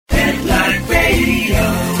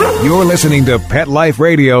You're listening to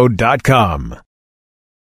PetLifeRadio.com.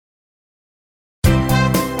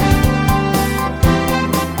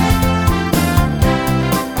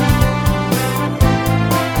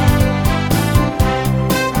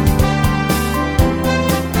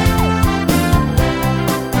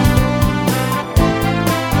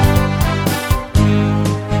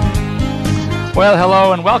 Well,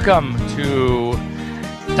 hello and welcome to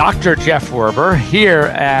Dr. Jeff Werber here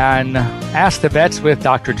and Ask the Vets with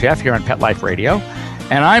Dr. Jeff here on Pet Life Radio.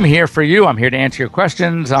 And I'm here for you. I'm here to answer your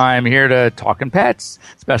questions. I'm here to talk in pets,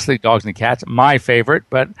 especially dogs and cats, my favorite,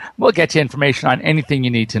 but we'll get you information on anything you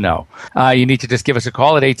need to know. You need to just give us a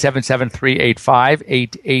call at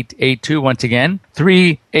 877-385-8882. Once again,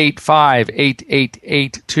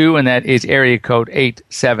 385-8882, and that is area code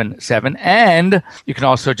 877. And you can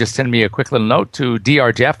also just send me a quick little note to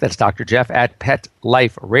Dr. Jeff, that's Dr. Jeff, at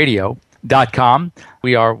PetLifeRadio.com.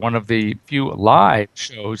 We are one of the few live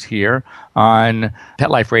shows here on Pet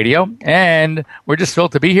Life Radio, and we're just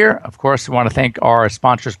thrilled to be here. Of course, we want to thank our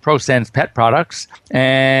sponsors, ProSense Pet Products,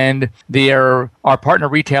 and our partner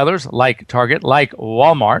retailers like Target, like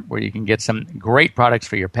Walmart, where you can get some great products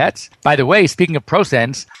for your pets. By the way, speaking of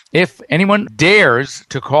ProSense, if anyone dares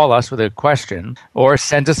to call us with a question or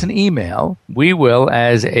send us an email, we will,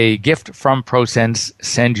 as a gift from ProSense,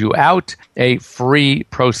 send you out a free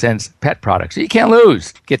ProSense pet product. So you can't lose.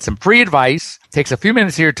 Get some free advice, takes a few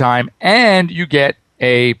minutes of your time, and you get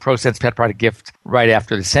a ProSense pet product gift right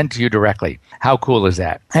after it's sent to you directly. How cool is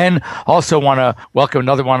that? And also want to welcome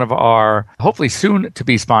another one of our hopefully soon to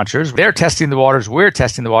be sponsors. They're testing the waters. We're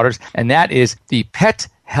testing the waters. And that is the Pet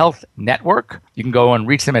Health Network. You can go and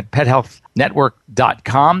reach them at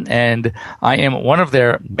pethealthnetwork.com. And I am one of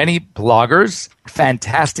their many bloggers.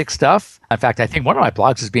 Fantastic stuff. In fact, I think one of my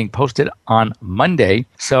blogs is being posted on Monday.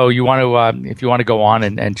 So you want to, if you want to go on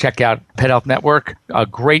and check out Pet Health Network, a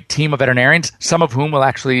great team of veterinarians, some of whom will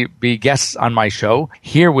actually be guests on my show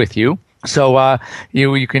here with you. So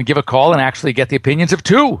you can give a call and actually get the opinions of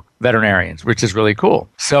two veterinarians, which is really cool.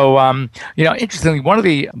 So, interestingly, one of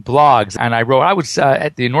the blogs, and I was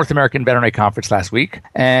at the North American Veterinary Conference last week,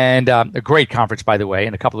 and a great conference, by the way.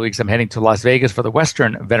 In a couple of weeks, I'm heading to Las Vegas for the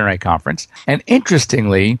Western Veterinary Conference. And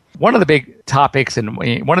interestingly, one of the big topics and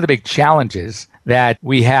one of the big challenges that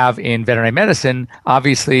we have in veterinary medicine,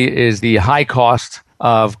 obviously, is the high cost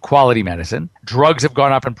of quality medicine. Drugs have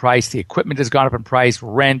gone up in price. The equipment has gone up in price.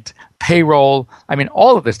 Rent, payroll. I mean,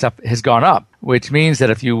 all of this stuff has gone up, which means that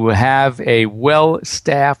if you have a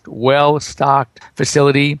well-staffed, well-stocked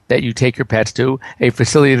facility that you take your pets to, a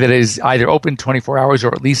facility that is either open 24 hours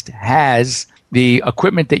or at least has the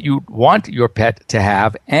equipment that you want your pet to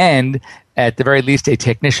have, and at the very least a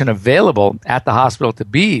technician available at the hospital to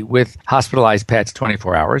be with hospitalized pets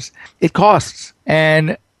 24 hours, it costs.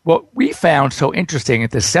 And what we found so interesting at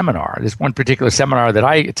this seminar, this one particular seminar that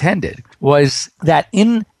I attended, was that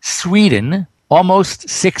in Sweden, almost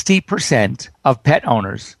 60% of pet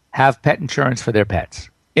owners have pet insurance for their pets.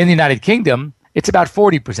 In the United Kingdom, it's about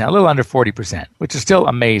 40%, a little under 40%, which is still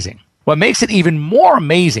amazing. What makes it even more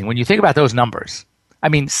amazing when you think about those numbers,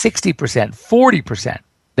 60%, 40%,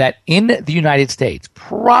 that in the United States,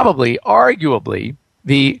 probably, arguably,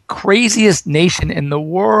 the craziest nation in the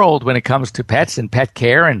world when it comes to pets and pet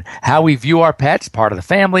care and how we view our pets, part of the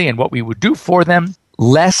family, and what we would do for them,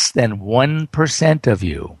 less than 1% of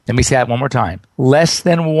you, let me say that one more time, less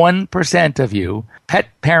than 1% of you, pet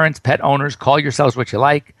parents, pet owners, call yourselves what you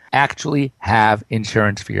like, actually have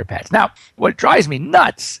insurance for your pets. Now, what drives me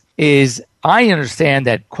nuts is I understand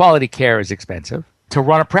that quality care is expensive. To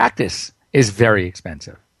run a practice is very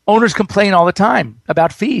expensive. Owners complain all the time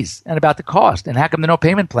about fees and about the cost and how come there are no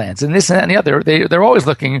payment plans and this and that and the other. They're always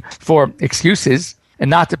looking for excuses and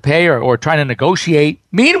not to pay or trying to negotiate.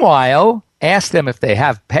 Meanwhile, ask them if they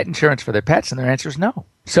have pet insurance for their pets, and their answer is no.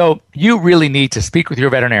 So you really need to speak with your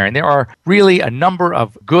veterinarian. There are really a number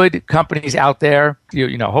of good companies out there.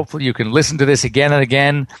 Hopefully you can listen to this again and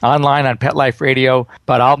again online on Pet Life Radio,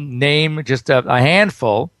 but I'll name just a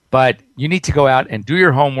handful. But you need to go out and do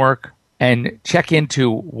your homework and check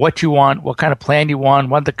into what you want, what kind of plan you want,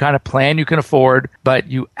 what the kind of plan you can afford. But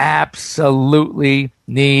you absolutely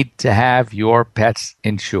need to have your pets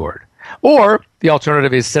insured. Or the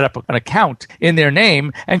alternative is set up an account in their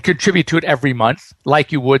name and contribute to it every month,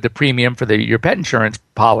 like you would the premium for your pet insurance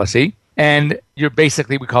policy. And you're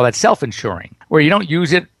basically, we call that self-insuring, where you don't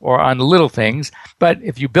use it or on little things. But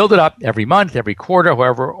if you build it up every month, every quarter,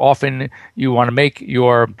 however often you want to make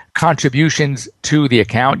your contributions to the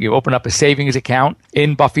account, you open up a savings account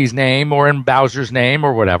in Buffy's name or in Bowser's name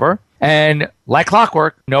or whatever. And like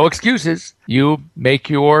clockwork, no excuses. You make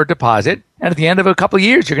your deposit. And at the end of a couple of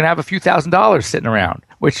years, you're going to have a few $1,000s sitting around.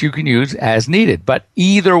 which you can use as needed. But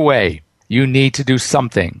either way, you need to do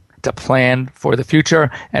something to plan for the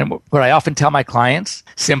future. And what I often tell my clients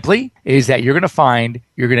simply is that you're going to find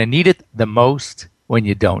you're going to need it the most when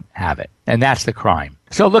you don't have it. And that's the crime.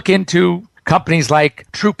 So look into companies like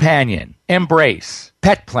Trupanion, Embrace,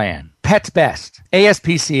 Pet Plan, Pets Best,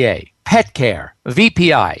 ASPCA, Pet Care,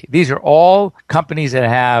 VPI. These are all companies that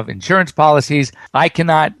have insurance policies. I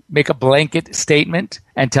cannot make a blanket statement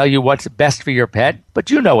and tell you what's best for your pet,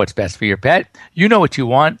 but you know what's best for your pet. You know what you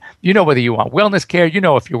want. You know whether you want wellness care. You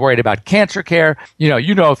know if you're worried about cancer care.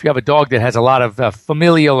 You know if you have a dog that has a lot of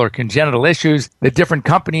familial or congenital issues. The different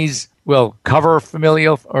companies will cover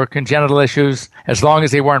familial or congenital issues as long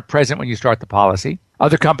as they weren't present when you start the policy.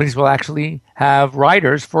 Other companies will actually have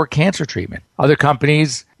riders for cancer treatment. Other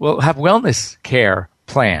companies will have wellness care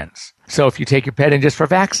plans. So if you take your pet in just for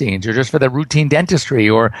vaccines or just for the routine dentistry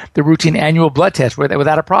or the routine annual blood test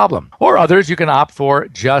without a problem. Or others, you can opt for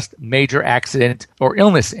just major accident or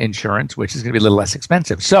illness insurance, which is going to be a little less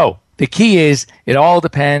expensive. So the key is it all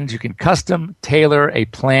depends. You can custom tailor a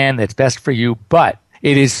plan that's best for you, but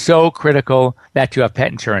it is so critical that you have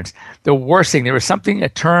pet insurance. The worst thing, there is a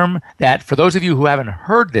term that for those of you who haven't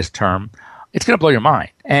heard this term, it's going to blow your mind.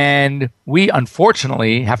 And we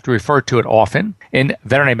unfortunately have to refer to it often in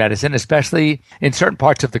veterinary medicine, especially in certain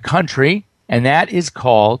parts of the country, and that is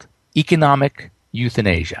called economic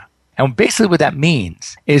euthanasia. And basically what that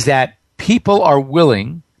means is that people are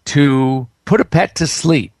willing to put a pet to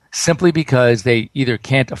sleep simply because they either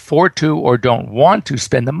can't afford to or don't want to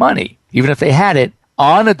spend the money, even if they had it,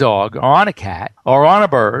 on a dog or on a cat or on a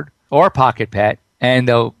bird or a pocket pet, and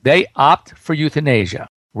they opt for euthanasia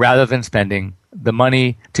rather than spending the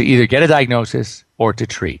money to either get a diagnosis or to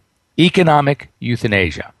treat. Economic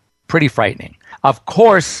euthanasia. Pretty frightening. Of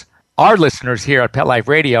course, our listeners here at Pet Life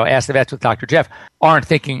Radio, Ask the Vets with Dr. Jeff, aren't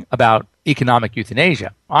thinking about economic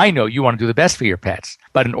euthanasia. I know you want to do the best for your pets,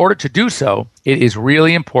 but in order to do so, it is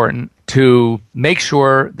really important to make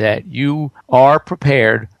sure that you are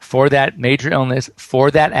prepared for that major illness,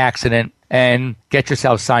 for that accident, and get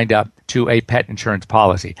yourself signed up to a pet insurance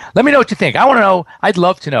policy. Let me know what you think. I want to know. I'd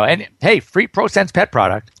love to know. And hey, free ProSense pet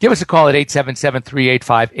product. Give us a call at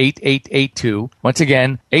 877-385-8882. Once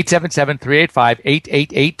again,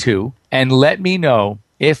 877-385-8882. And let me know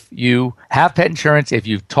if you have pet insurance, if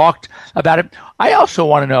you've talked about it. I also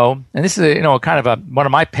want to know, and this is one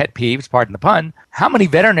of my pet peeves, pardon the pun, how many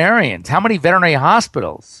veterinarians, how many veterinary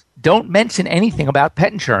hospitals don't mention anything about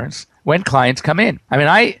pet insurance when clients come in? I mean,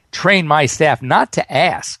 I train my staff not to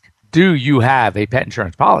ask, do you have a pet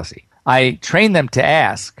insurance policy? I train them to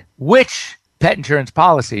ask, which pet insurance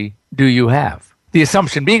policy do you have? The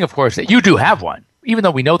assumption being, of course, that you do have one, even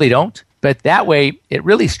though we know they don't. But that way, it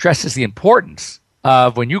really stresses the importance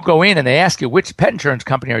of when you go in and they ask you, which pet insurance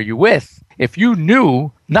company are you with? If you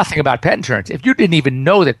knew nothing about pet insurance, if you didn't even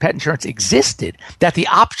know that pet insurance existed, that the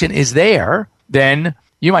option is there, then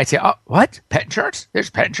you might say, oh, what? Pet insurance?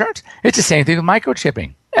 There's pet insurance? It's the same thing with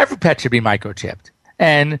microchipping. Every pet should be microchipped.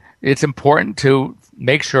 And it's important to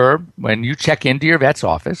make sure when you check into your vet's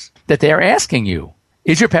office that they are asking you,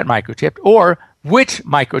 is your pet microchipped? Or which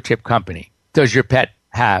microchip company does your pet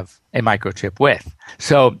have a microchip with?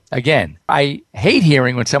 So again, I hate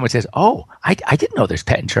hearing when someone says, oh, I didn't know there's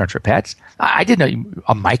pet insurance for pets. I didn't know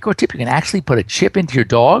a microchip, you can actually put a chip into your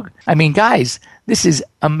dog. I mean, guys, this is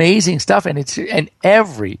amazing stuff. And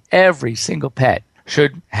every single pet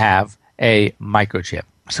should have a microchip.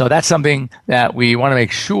 So that's something that we want to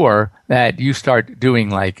make sure that you start doing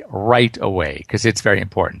like right away because it's very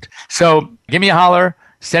important. So give me a holler.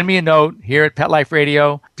 Send me a note here at Pet Life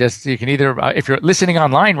Radio. Just you can either, if you're listening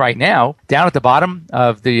online right now, down at the bottom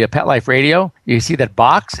of the Pet Life Radio, you see that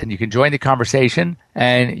box, and you can join the conversation,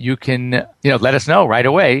 and you can, let us know right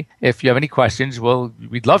away if you have any questions.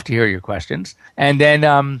 We'd love to hear your questions. And then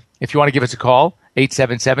if you want to give us a call,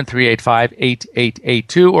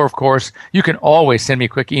 877-385-8882, or of course, you can always send me a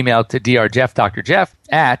quick email to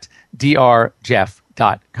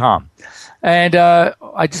drjeff@drjeff.com. And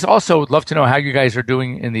I just also would love to know how you guys are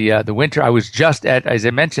doing in the winter. I was just as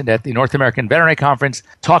I mentioned, at the North American Veterinary Conference,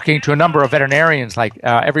 talking to a number of veterinarians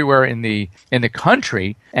everywhere in the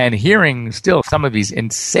country, and hearing still some of these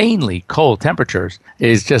insanely cold temperatures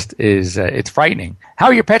is it's frightening. How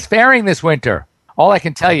are your pets faring this winter? All I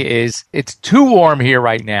can tell you is it's too warm here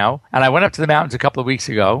right now. And I went up to the mountains a couple of weeks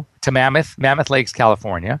ago to Mammoth Lakes,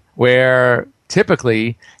 California, where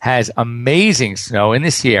typically has amazing snow in the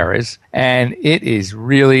Sierras, and it is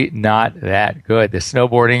really not that good. The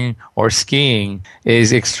snowboarding or skiing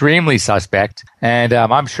is extremely suspect, and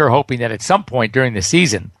I'm sure hoping that at some point during the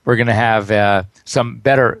season we're going to have some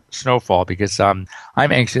better snowfall, because I'm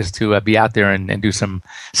anxious to be out there and do some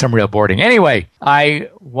real boarding. Anyway, I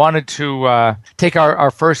wanted to take our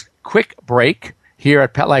first quick break here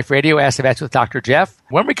at Pet Life Radio, Ask the Vets with Dr. Jeff.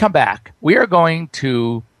 When we come back, we are going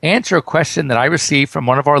to answer a question that I received from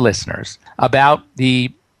one of our listeners about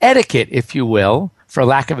the etiquette, if you will, for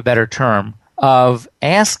lack of a better term, of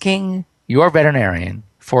asking your veterinarian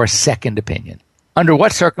for a second opinion. Under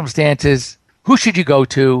what circumstances? Who should you go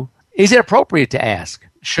to? Is it appropriate to ask?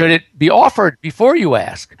 Should it be offered before you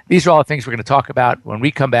ask? These are all the things we're going to talk about when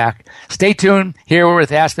we come back. Stay tuned. Here we're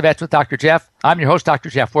with Ask the Vets with Dr. Jeff. I'm your host,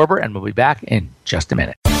 Dr. Jeff Werber, and we'll be back in just a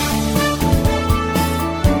minute.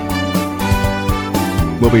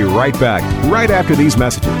 We'll be right back, right after these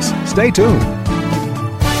messages. Stay tuned.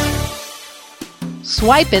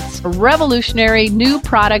 Swipe It's a revolutionary new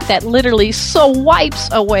product that literally wipes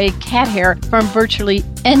away cat hair from virtually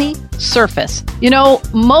any surface. You know,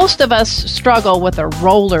 most of us struggle with a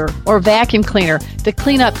roller or vacuum cleaner to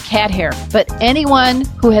clean up cat hair, but anyone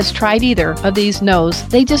who has tried either of these knows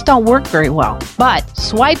they just don't work very well. But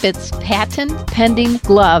Swipe It's patent-pending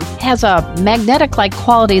glove has a magnetic-like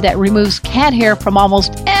quality that removes cat hair from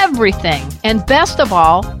almost everything. And best of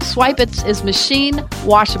all, Swipe It's is machine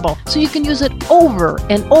washable, so you can use it over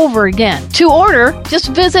and over again. To order, just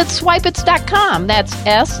visit swipeits.com. That's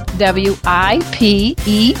SWIPETS.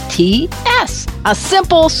 A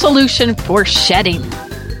simple solution for shedding.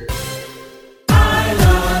 I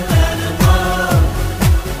love animals.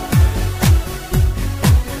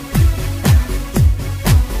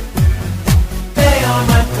 They are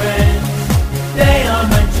my friends. They are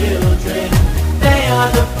my children. They are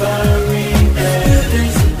the furry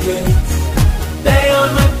bears. They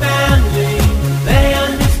are my family. They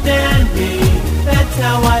understand me. That's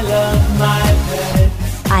how I love my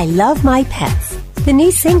pets. I Love My Pets, the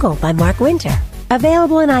new single by Mark Winter,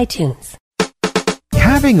 available on iTunes.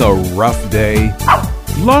 Having a rough day?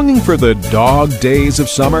 Longing for the dog days of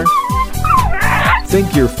summer?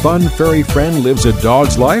 Think your fun furry friend lives a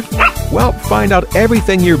dog's life? Well, find out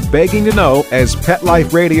everything you're begging to know as Pet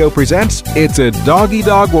Life Radio presents It's a Doggy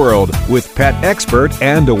Dog World with pet expert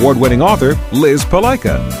and award-winning author Liz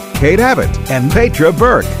Palaika, Kate Abbott, and Petra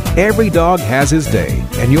Burke. Every dog has his day,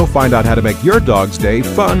 and you'll find out how to make your dog's day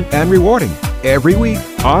fun and rewarding. Every week,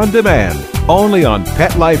 on demand, only on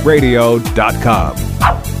PetLifeRadio.com.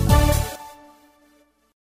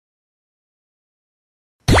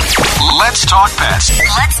 Let's talk pets.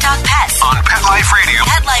 Let's talk pets On Pet Life Radio.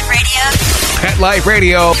 Pet Life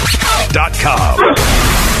Radio. PetLifeRadio.com.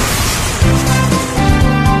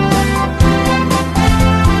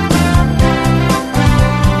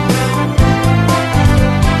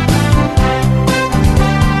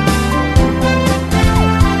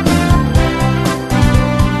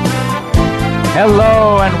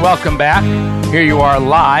 Hello and welcome back. Here you are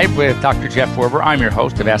live with Dr. Jeff Werber. I'm your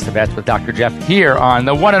host of Ask the Vets with Dr. Jeff here on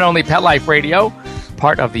the one and only Pet Life Radio,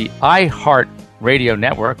 part of the iHeart Radio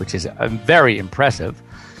Network, which is very impressive.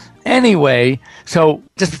 Anyway, so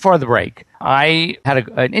just before the break, I had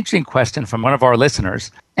an interesting question from one of our listeners,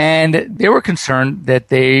 and they were concerned that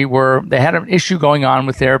they had an issue going on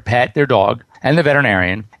with their pet, their dog, and the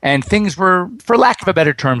veterinarian, and things were, for lack of a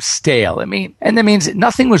better term, stale. And that means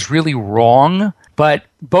nothing was really wrong, but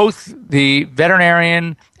both the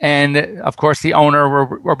veterinarian and, of course, the owner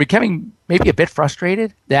were becoming maybe a bit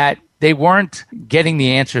frustrated that they weren't getting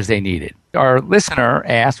the answers they needed. Our listener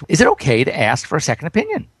asked, is it okay to ask for a second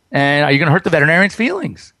opinion? And are you going to hurt the veterinarian's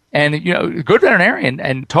feelings? And, you know, a good veterinarian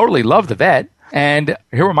and totally love the vet. And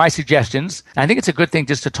here were my suggestions. I think it's a good thing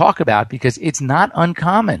just to talk about because it's not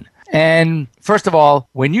uncommon. And first of all,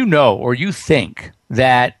 when you know or you think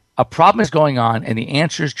that a problem is going on and the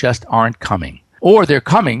answers just aren't coming, or they're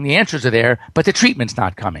coming, the answers are there, but the treatment's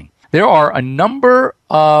not coming. There are a number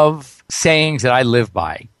of sayings that I live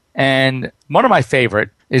by. And one of my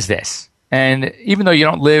favorite is this. And even though you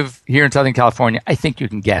don't live here in Southern California, I think you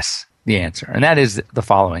can guess the answer. And that is the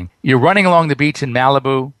following. You're running along the beach in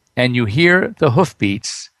Malibu and you hear the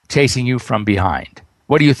hoofbeats chasing you from behind.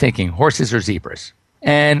 What are you thinking, horses or zebras?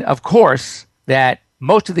 And of course, that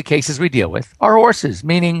most of the cases we deal with are horses,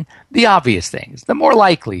 meaning the obvious things, the more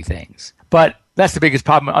likely things. But that's the biggest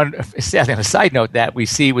problem. On a side note that we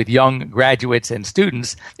see with young graduates and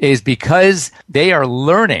students is because they are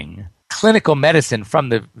learning clinical medicine from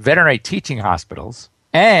the veterinary teaching hospitals,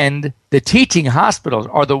 and the teaching hospitals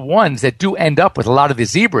are the ones that do end up with a lot of the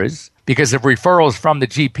zebras because of referrals from the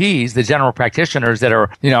GPs, the general practitioners that are,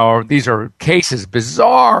 these are cases,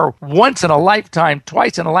 bizarre, once in a lifetime,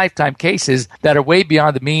 twice in a lifetime cases that are way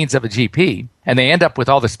beyond the means of a GP. And they end up with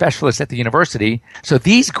all the specialists at the university. So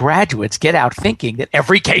these graduates get out thinking that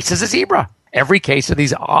every case is a zebra. Every case of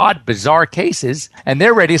these odd, bizarre cases. And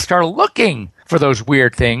they're ready to start looking for those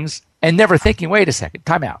weird things and never thinking, wait a second,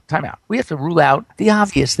 time out. We have to rule out the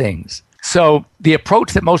obvious things. So the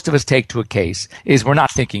approach that most of us take to a case is we're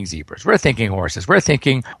not thinking zebras. We're thinking horses. We're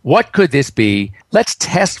thinking, what could this be? Let's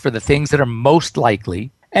test for the things that are most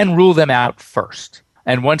likely and rule them out first.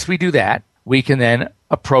 And once we do that, we can then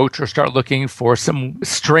approach or start looking for some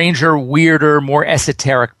stranger, weirder, more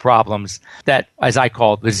esoteric problems that, as I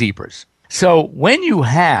call, the zebras. So when you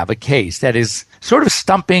have a case that is sort of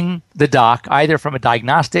stumping the doc, either from a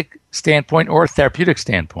diagnostic standpoint or a therapeutic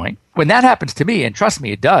standpoint, when that happens to me, and trust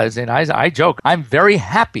me, it does, and I joke, I'm very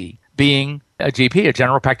happy being a GP, a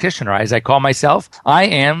general practitioner. As I call myself, I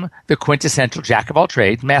am the quintessential jack of all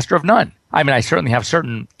trades, master of none. I mean, I certainly have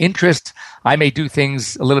certain interests. I may do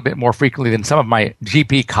things a little bit more frequently than some of my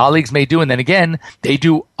GP colleagues may do. And then again, they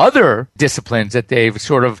do other disciplines that they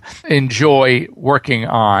sort of enjoy working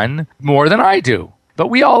on more than I do. But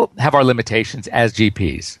we all have our limitations as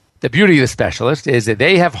GPs. The beauty of the specialist is that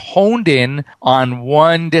they have honed in on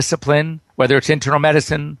one discipline, whether it's internal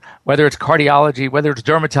medicine, whether it's cardiology, whether it's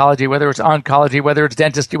dermatology, whether it's oncology, whether it's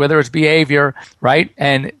dentistry, whether it's behavior, right?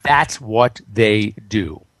 And that's what they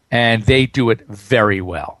do. And they do it very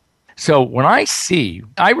well. So when I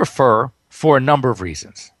refer for a number of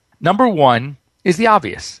reasons. Number one is the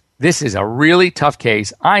obvious. This is a really tough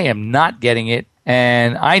case. I am not getting it,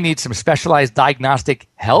 and I need some specialized diagnostic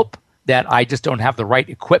help that I just don't have the right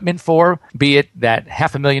equipment for, be it that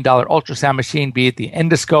 $500,000 ultrasound machine, be it the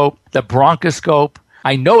endoscope, the bronchoscope.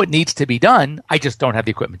 I know it needs to be done. I just don't have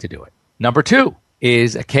the equipment to do it. Number two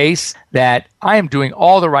is a case that I am doing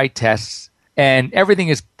all the right tests and everything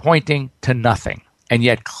is pointing to nothing. And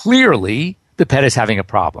yet clearly the pet is having a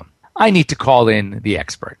problem. I need to call in the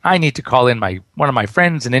expert. I need to call in one of my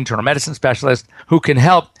friends, an internal medicine specialist, who can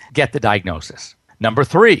help get the diagnosis. Number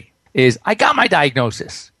three is I got my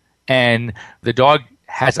diagnosis. And the dog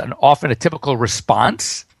has often a typical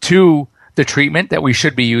response to the treatment that we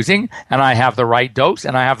should be using. And I have the right dose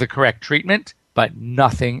and I have the correct treatment, but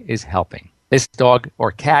nothing is helping. This dog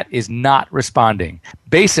or cat is not responding.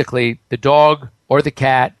 Basically, the dog or the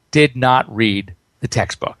cat did not read the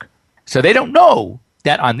textbook. So they don't know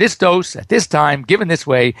that on this dose, at this time, given this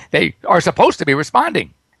way, they are supposed to be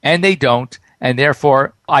responding. And they don't. And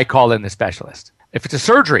therefore, I call in the specialist. If it's a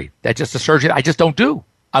surgery, that's just a surgery I just don't do.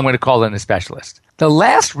 I'm going to call in the specialist. The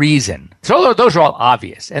last reason, so those are all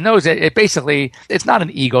obvious. And it's not an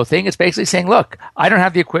ego thing. It's basically saying, look, I don't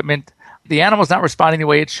have the equipment. The animal's not responding the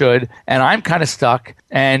way it should, and I'm kind of stuck.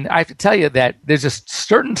 And I have to tell you that there's a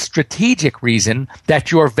certain strategic reason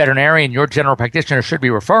that your veterinarian, your general practitioner should be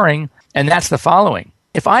referring, and that's the following.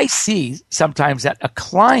 If I see sometimes that a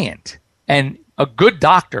client and a good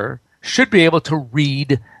doctor should be able to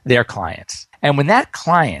read their clients. And when that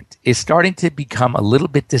client is starting to become a little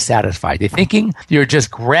bit dissatisfied, they're thinking you're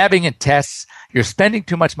just grabbing at tests, you're spending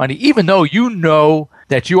too much money, even though you know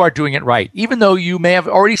that you are doing it right, even though you may have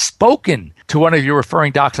already spoken to one of your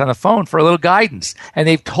referring docs on the phone for a little guidance, and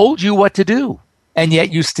they've told you what to do, and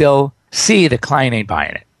yet you still see the client ain't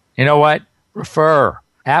buying it. You know what? Refer.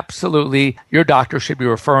 Absolutely. Your doctor should be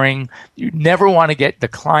referring. You never want to get the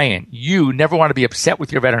client. You never want to be upset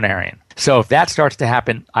with your veterinarian. So if that starts to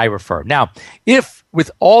happen, I refer. Now, if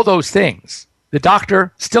with all those things, the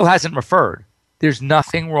doctor still hasn't referred, there's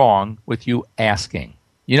nothing wrong with you asking.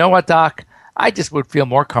 You know what, doc? I just would feel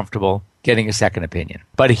more comfortable getting a second opinion.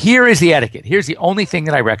 But here is the etiquette. Here's the only thing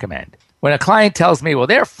that I recommend. When a client tells me, well,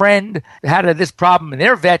 their friend had this problem and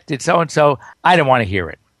their vet did so-and-so, I don't want to hear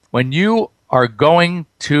it. When you are going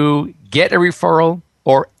to get a referral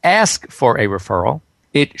or ask for a referral,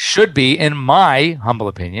 it should be, in my humble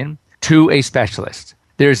opinion, to a specialist.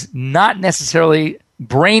 There's not necessarily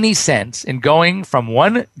brainy sense in going from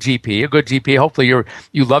one GP, a good GP, hopefully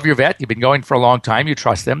you love your vet, you've been going for a long time, you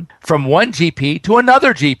trust them, from one GP to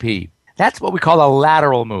another GP. That's what we call a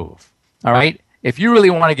lateral move. All right? If you really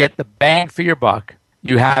want to get the bang for your buck,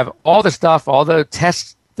 you have all the stuff, all the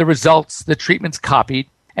tests, the results, the treatments copied,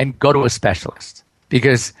 and go to a specialist.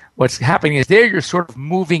 Because what's happening is there you're sort of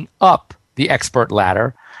moving up the expert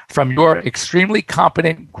ladder from your extremely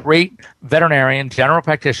competent, great veterinarian, general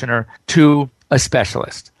practitioner to a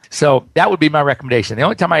specialist. So that would be my recommendation. The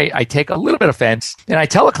only time I take a little bit of offense, and I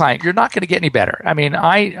tell a client, you're not going to get any better. I mean,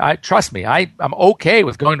 I trust me, I'm okay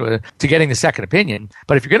with going to getting the second opinion.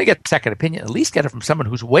 But if you're going to get a second opinion, at least get it from someone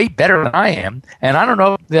who's way better than I am. And I don't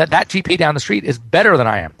know that GP down the street is better than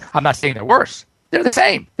I am. I'm not saying they're worse. They're the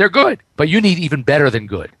same. They're good. But you need even better than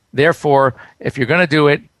good. Therefore, if you're going to do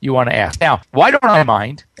it, you want to ask. Now, why don't I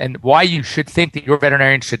mind, and why you should think that your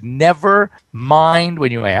veterinarian should never mind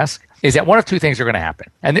when you ask, is that one of two things are going to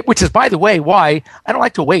happen. And which is, by the way, why I don't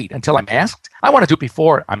like to wait until I'm asked. I want to do it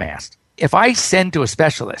before I'm asked. If I send to a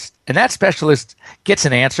specialist, and that specialist gets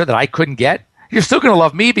an answer that I couldn't get, you're still going to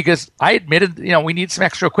love me because I admitted, we need some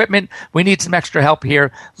extra equipment. We need some extra help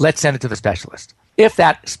here. Let's send it to the specialist. If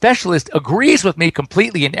that specialist agrees with me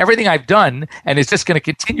completely in everything I've done and is just going to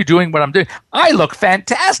continue doing what I'm doing, I look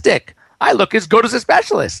fantastic. I look as good as a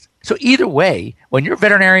specialist. So either way, when your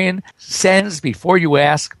veterinarian sends before you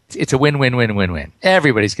ask, it's a win-win-win-win-win.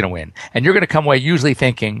 Everybody's going to win. And you're going to come away usually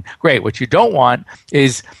thinking, great, what you don't want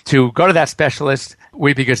is to go to that specialist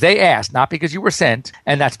because they asked, not because you were sent,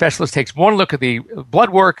 and that specialist takes one look at the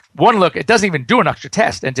blood work, one look, it doesn't even do an extra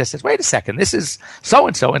test, and just says, wait a second, this is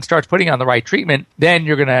so-and-so, and starts putting on the right treatment. Then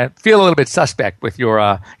you're going to feel a little bit suspect with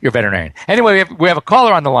your veterinarian. Anyway, we have a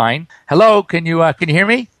caller on the line. Hello, can you hear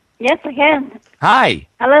me? Yes, I can. Hi.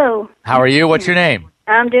 Hello. How are you? What's your name?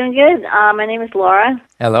 I'm doing good. My name is Laura.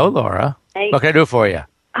 Hello, Laura. Hey. What can I do for you?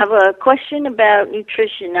 I have a question about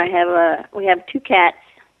nutrition. We have two cats.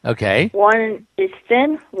 Okay. One is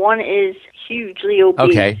thin. One is hugely obese.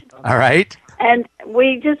 Okay. All right. And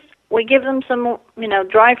we give them some,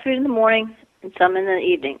 dry food in the morning and some in the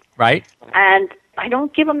evening. Right. And I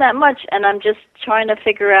don't give them that much, and I'm just trying to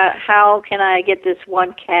figure out how can I get this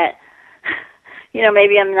one cat.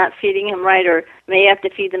 Maybe I'm not feeding him right, or may have to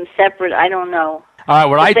feed them separate. I don't know.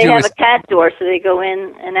 All right, they have a cat door, so they go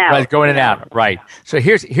in and out. Right, go in and out, right. So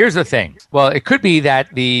here's the thing. Well, it could be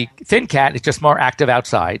that the thin cat is just more active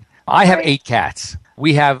outside. I have 8 cats.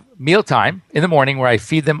 We have mealtime in the morning where I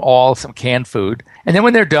feed them all some canned food. And then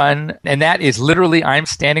when they're done, and that is literally I'm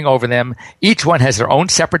standing over them, each one has their own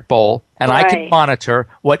separate bowl, and I can monitor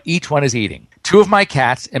what each one is eating. 2 of my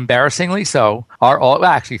cats, embarrassingly so,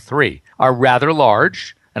 actually 3, are rather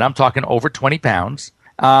large, and I'm talking over 20 pounds.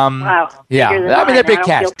 Wow. Yeah. I mean, they're big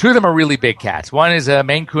cats. 2 of them are really big cats. One is a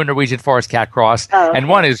Maine Coon Norwegian Forest Cat cross, and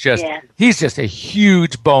one is he's just a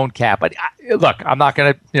huge bone cat. But look, I'm not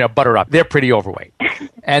going to, butter up. They're pretty overweight,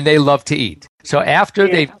 and they love to eat. So after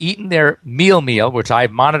they've eaten their meal, which I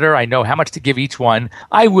monitor, I know how much to give each one,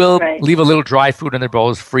 I will leave a little dry food in their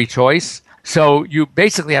bowls, free choice. So you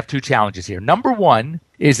basically have 2 challenges here. Number 1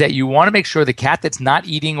 is that you want to make sure the cat that's not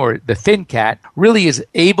eating, or the thin cat, really is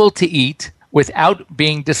able to eat without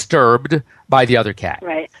being disturbed by the other cat.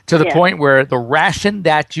 Right. To the point where the ration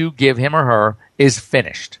that you give him or her is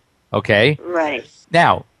finished. Okay? Right.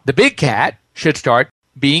 Now, the big cat should start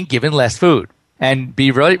being given less food. And be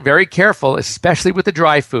really very careful, especially with the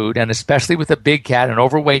dry food and especially with a big cat, an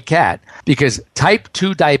overweight cat, because type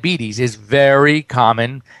 2 diabetes is very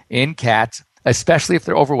common in cats, especially if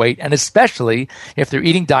they're overweight and especially if they're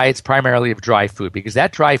eating diets primarily of dry food, because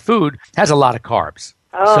that dry food has a lot of carbs.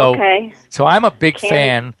 Oh, okay. So I'm a big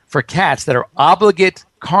fan for cats that are obligate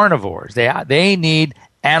carnivores. They need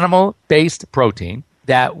animal-based protein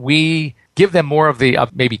that we give them more of the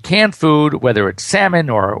maybe canned food, whether it's salmon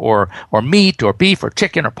or meat or beef or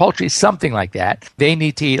chicken or poultry, something like that. They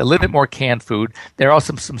need to eat a little bit more canned food. There are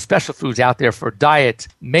also some special foods out there for diet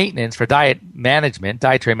maintenance, for dietary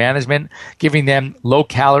management, giving them low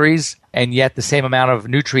calories and yet the same amount of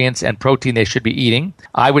nutrients and protein they should be eating.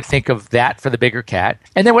 I would think of that for the bigger cat.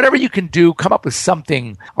 And then whatever you can do, come up with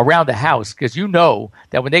something around the house, because you know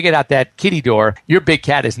that when they get out that kitty door, your big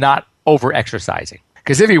cat is not over-exercising.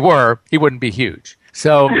 Because if he were, he wouldn't be huge.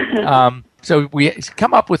 So so we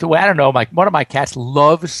come up with, I don't know, like one of my cats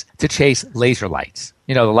loves to chase laser lights.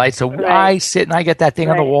 The lights. So I sit and I get that thing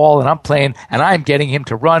on the wall and I'm playing and I'm getting him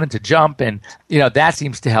to run and to jump. And, that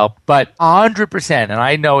seems to help. But 100%, and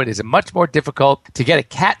I know it is much more difficult to get a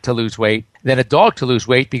cat to lose weight than a dog to lose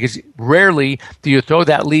weight, because rarely do you throw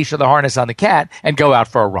that leash or the harness on the cat and go out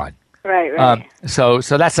for a run. Right. So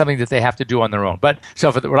that's something that they have to do on their own. But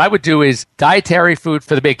so what I would do is dietary food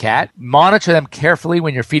for the big cat. Monitor them carefully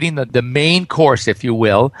when you're feeding the main course, if you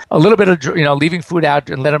will. A little bit of leaving food out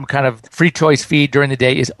and let them kind of free choice feed during the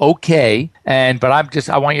day is okay. But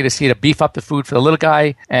I want you to see to beef up the food for the little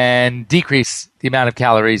guy and decrease the amount of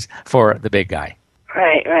calories for the big guy.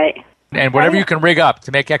 Right. And whatever you can rig up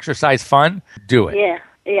to make exercise fun, do it. Yeah.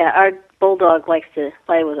 Yeah, our bulldog likes to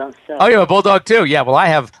play with them. So. Oh, you have a bulldog too? Yeah. Well, I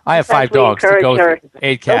have 5 dogs to go through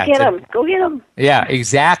 8 cats. Go get them. Yeah,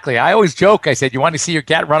 exactly. I always joke. I said, you want to see your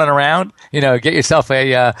cat running around? Get yourself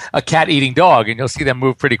a cat-eating dog, and you'll see them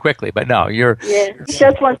move pretty quickly. But no, Yeah, he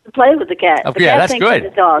just wants to play with the cat. The cat that's thinks good.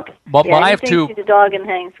 He's the dog. Well, I have 2. He's the dog and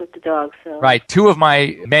hangs with the dog. So. Right. 2 of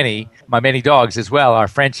my many dogs as well are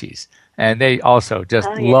Frenchies, and they also just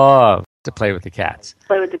love to play with the cats.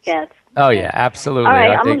 Play with the cats. Oh yeah, absolutely. All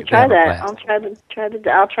right, I'm going to try that. I'll try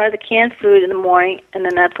the canned food in the morning, and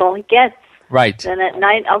then that's all he gets. Right. Then at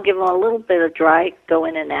night, I'll give him a little bit of dry, go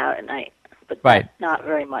in and out at night, but not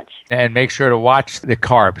very much. And make sure to watch the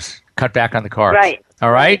carbs. Cut back on the carbs. Right.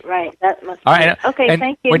 All right. Right. That must. All right. Okay. And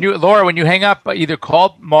thank you. Laura, when you hang up, either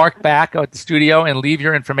call Mark back at the studio and leave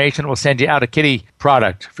your information. We'll send you out a kitty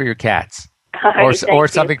product for your cats, all right, or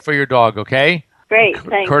something for your dog. Okay. Great.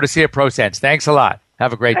 Thanks. Courtesy of ProSense. Thanks a lot.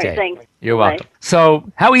 Have a great day. Thanks. You're welcome.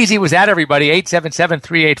 So how easy was that, everybody?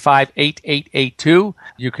 877-385-8882.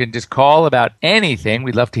 You can just call about anything.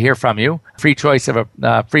 We'd love to hear from you. Free choice of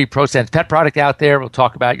a free ProSense pet product out there. We'll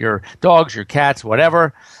talk about your dogs, your cats,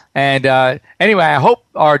 whatever. And anyway, I hope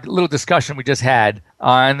our little discussion we just had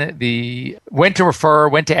on the when to refer,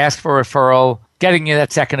 when to ask for a referral, getting you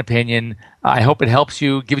that second opinion, I hope it helps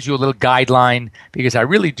you, gives you a little guideline, because I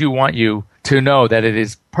really do want you to know that it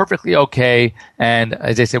is perfectly okay. And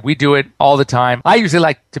as I said, we do it all the time. I usually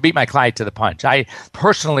like to beat my client to the punch. I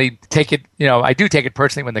personally take it, I do take it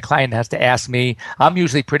personally when the client has to ask me. I'm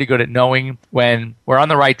usually pretty good at knowing when we're on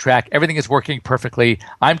the right track. Everything is working perfectly.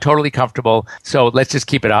 I'm totally comfortable. So let's just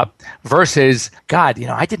keep it up. Versus, God,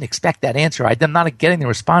 I didn't expect that answer. I'm not getting the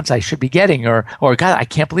response I should be getting. Or God, I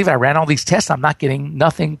can't believe it. I ran all these tests. I'm not getting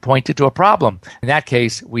nothing pointed to a problem. In that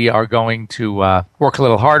case, we are going to work a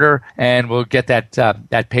little harder, and we'll get that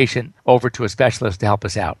patient over to a specialist to help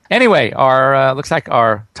us out. Anyway, our looks like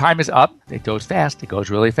our time is up. It goes fast. It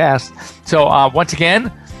goes really fast. So once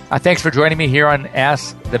again, thanks for joining me here on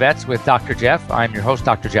Ask the Vets with Dr. Jeff. I'm your host,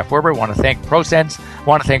 Dr. Jeff Werber. I want to thank ProSense. I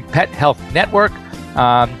want to thank Pet Health Network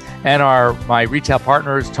and my retail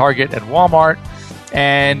partners, Target and Walmart.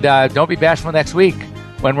 And don't be bashful next week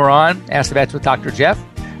when we're on Ask the Vets with Dr. Jeff,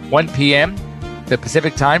 1 p.m. the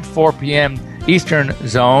Pacific Time, 4 p.m. Eastern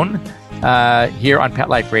Zone. Here on Pet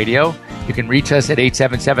Life Radio. You can reach us at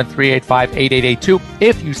 877-385-8882.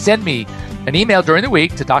 If you send me an email during the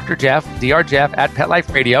week to Dr. Jeff, drjeff at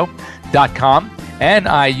PetLifeRadio.com, and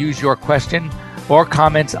I use your question or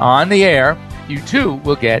comments on the air, you too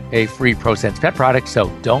will get a free ProSense pet product,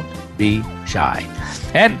 so don't be shy.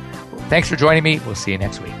 And thanks for joining me. We'll see you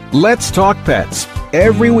next week. Let's Talk Pets,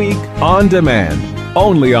 every week on demand,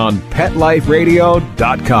 only on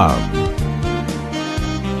PetLifeRadio.com.